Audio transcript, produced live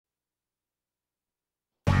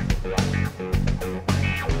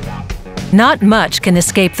Not much can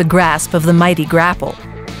escape the grasp of the mighty grapple.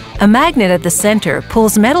 A magnet at the center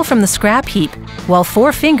pulls metal from the scrap heap, while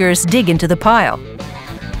 4 fingers dig into the pile.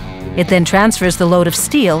 It then transfers the load of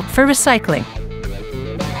steel for recycling.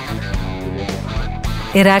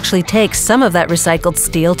 It actually takes some of that recycled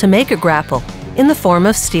steel to make a grapple, in the form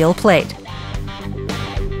of steel plate.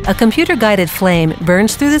 A computer-guided flame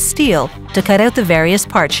burns through the steel to cut out the various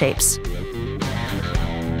part shapes.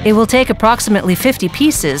 It will take approximately 50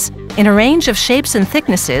 pieces in a range of shapes and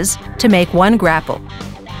thicknesses to make one grapple.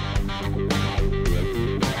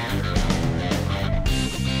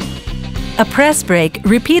 A press brake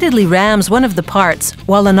repeatedly rams one of the parts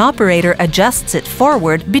while an operator adjusts it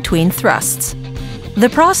forward between thrusts. The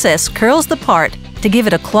process curls the part to give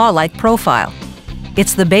it a claw-like profile.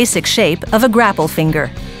 It's the basic shape of a grapple finger.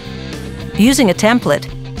 Using a template,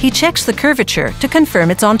 he checks the curvature to confirm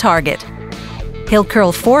it's on target. He'll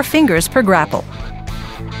curl 4 fingers per grapple.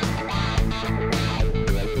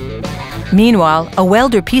 Meanwhile, a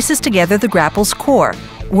welder pieces together the grapple's core,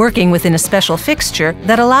 working within a special fixture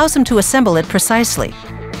that allows him to assemble it precisely.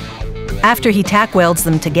 After he tack welds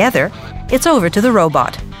them together, it's over to the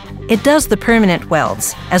robot. It does the permanent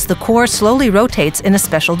welds, as the core slowly rotates in a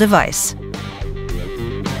special device.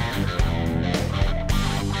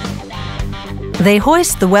 They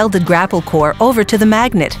hoist the welded grapple core over to the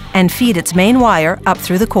magnet and feed its main wire up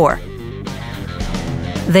through the core.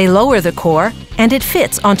 They lower the core, and it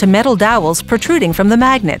fits onto metal dowels protruding from the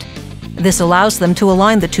magnet. This allows them to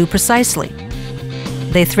align the two precisely.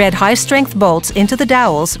 They thread high-strength bolts into the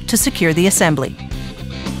dowels to secure the assembly.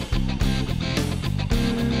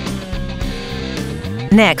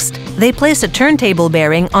 Next, they place a turntable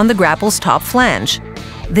bearing on the grapple's top flange.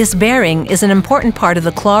 This bearing is an important part of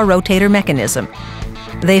the claw rotator mechanism.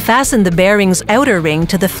 They fasten the bearing's outer ring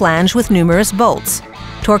to the flange with numerous bolts,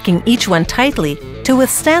 torquing each one tightly to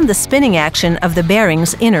withstand the spinning action of the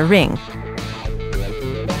bearing's inner ring.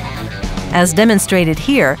 As demonstrated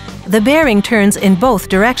here, the bearing turns in both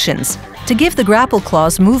directions to give the grapple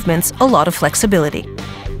claw's movements a lot of flexibility.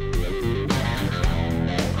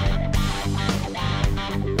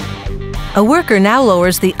 A worker now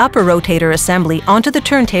lowers the upper rotator assembly onto the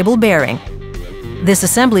turntable bearing. This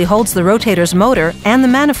assembly holds the rotator's motor and the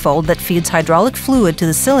manifold that feeds hydraulic fluid to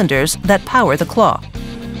the cylinders that power the claw.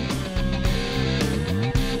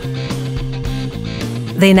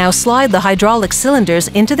 They now slide the hydraulic cylinders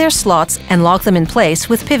into their slots and lock them in place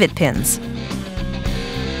with pivot pins.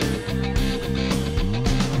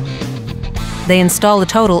 They install a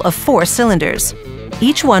total of 4 cylinders.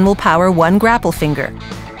 Each one will power 1 grapple finger,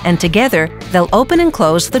 and together they'll open and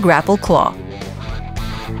close the grapple claw.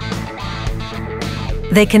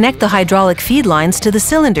 They connect the hydraulic feed lines to the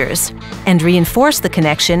cylinders and reinforce the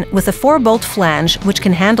connection with a 4-bolt flange which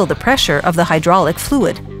can handle the pressure of the hydraulic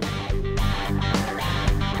fluid.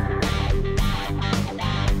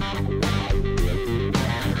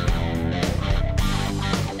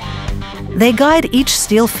 They guide each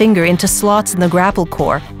steel finger into slots in the grapple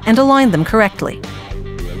core and align them correctly.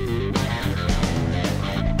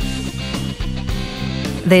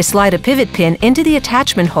 They slide a pivot pin into the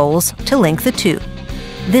attachment holes to link the two.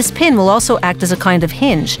 This pin will also act as a kind of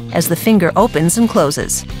hinge as the finger opens and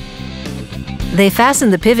closes. They fasten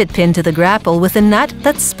the pivot pin to the grapple with a nut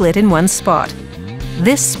that's split in one spot.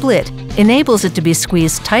 This split enables it to be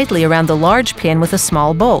squeezed tightly around the large pin with a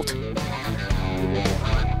small bolt.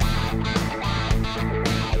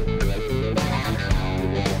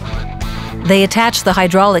 They attach the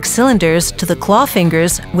hydraulic cylinders to the claw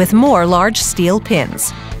fingers with more large steel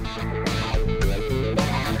pins.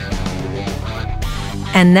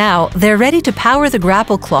 And now they're ready to power the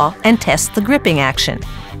grapple claw and test the gripping action.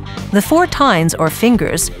 The 4 tines or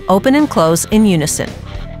fingers open and close in unison.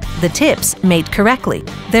 The tips mate correctly.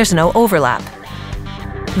 There's no overlap.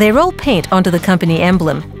 They roll paint onto the company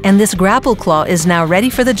emblem, and this grapple claw is now ready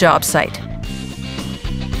for the job site.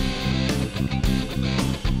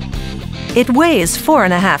 It weighs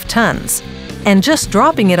 4.5 tons, and just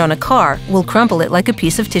dropping it on a car will crumple it like a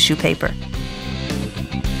piece of tissue paper.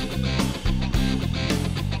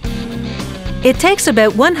 It takes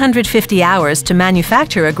about 150 hours to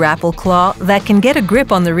manufacture a grapple claw that can get a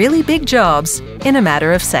grip on the really big jobs in a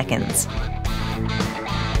matter of seconds.